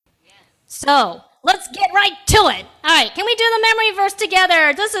So let's get right to it. All right, can we do the memory verse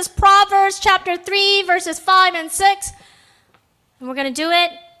together? This is Proverbs chapter 3, verses 5 and 6. And we're going to do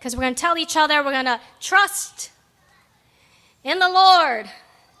it because we're going to tell each other we're going to trust in the Lord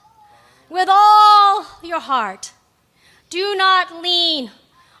with all your heart. Do not lean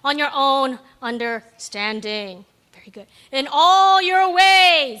on your own understanding. Very good. In all your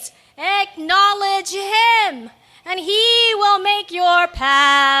ways, acknowledge Him, and He will make your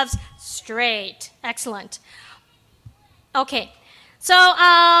paths straight. Excellent. Okay, so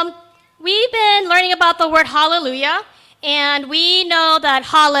we've been learning about the word hallelujah, and we know that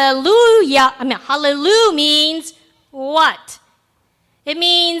hallelujah means what? It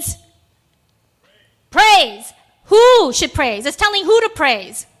means praise. Who should praise? It's telling who to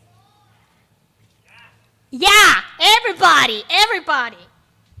praise. Yeah, everybody. Okay.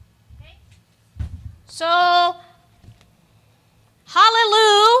 So,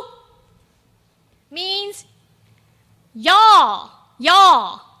 hallelujah means y'all,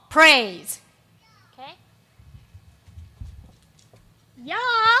 praise. Okay? Yah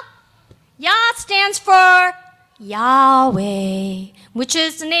stands for Yahweh, which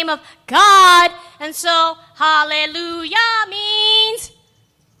is the name of God. And so, hallelujah means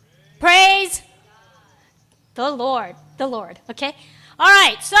praise the Lord, okay? All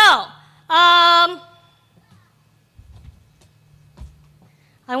right, so,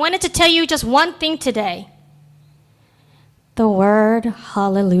 I wanted to tell you just one thing today. The word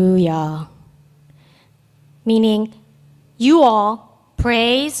hallelujah, meaning you all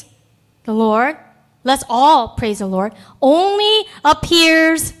praise the Lord. Let's all praise the Lord. Only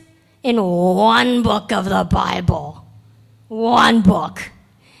appears in one book of the Bible. One book.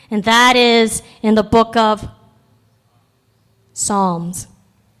 And that is in the book of Psalms.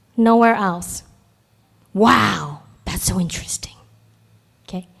 Nowhere else. Wow, that's so interesting.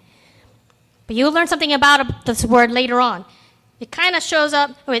 Okay? But you'll learn something about this word later on. It kind of shows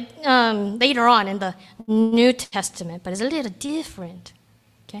up later on in the New Testament, but it's a little different.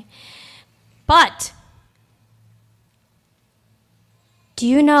 Okay? But do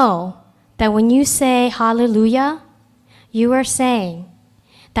you know that when you say hallelujah, you are saying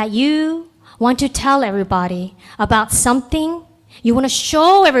that you want to tell everybody about something, you want to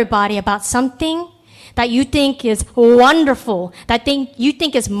show everybody about something that you think is wonderful, you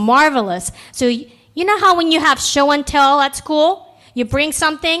think is marvelous. So you know how when you have show and tell at school, you bring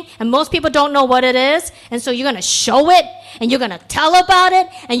something and most people don't know what it is, and so you're going to show it and you're going to tell about it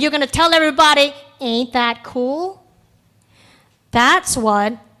and you're going to tell everybody, ain't that cool? That's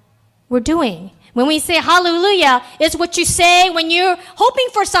what we're doing. When we say hallelujah, it's what you say when you're hoping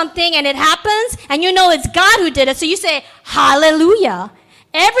for something and it happens and you know it's God who did it. So you say hallelujah.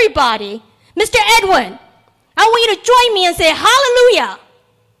 Everybody, Mr. Edwin, I want you to join me and say hallelujah.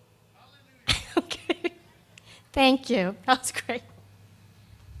 Okay. Thank you. That was great.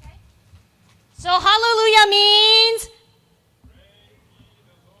 Okay. So hallelujah means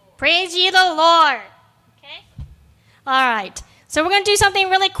praise ye the Lord. Okay? All right. So we're going to do something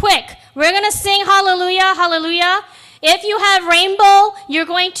really quick. We're going to sing hallelujah, hallelujah. If you have rainbow, you're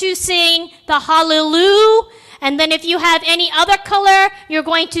going to sing the hallelujah. And then if you have any other color, you're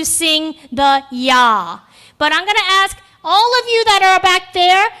going to sing the Yah. But I'm going to ask all of you that are back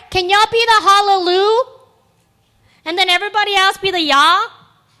there, can y'all be the hallelujah? And then everybody else be the Yah?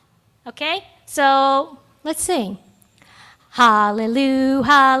 Okay? So let's sing. Hallelujah,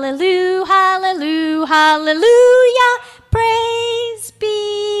 hallelujah, hallelujah, hallelujah. Praise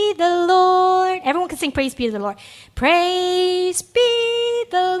be the Lord. Everyone can sing praise be the Lord. Praise be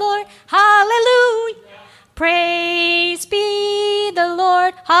the Lord. Hallelujah. Praise be the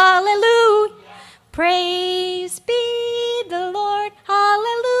Lord. Hallelujah. Praise be the Lord.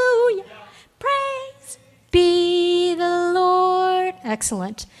 Hallelujah. Praise be the Lord.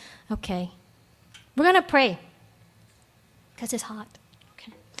 Excellent. Okay. We're going to pray because it's hot.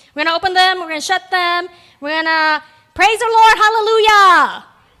 Okay. We're going to open them. We're going to shut them. We're going to praise the Lord. Hallelujah.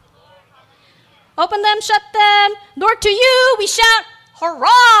 Open them, shut them. Lord, to you we shout,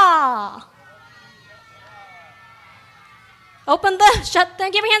 hurrah. Open them, shut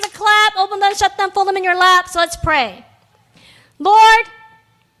them. Give your hands a clap. Open them, shut them, fold them in your lap. So let's pray. Lord,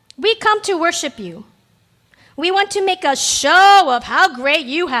 we come to worship you. We want to make a show of how great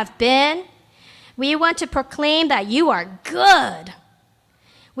you have been. We want to proclaim that you are good.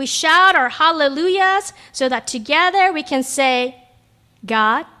 We shout our hallelujahs so that together we can say,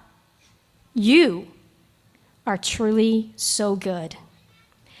 God, you are truly so good.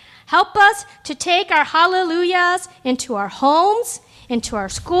 Help us to take our hallelujahs into our homes, into our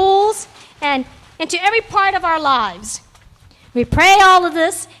schools, and into every part of our lives. We pray all of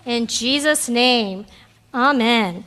this in Jesus' name. Amen.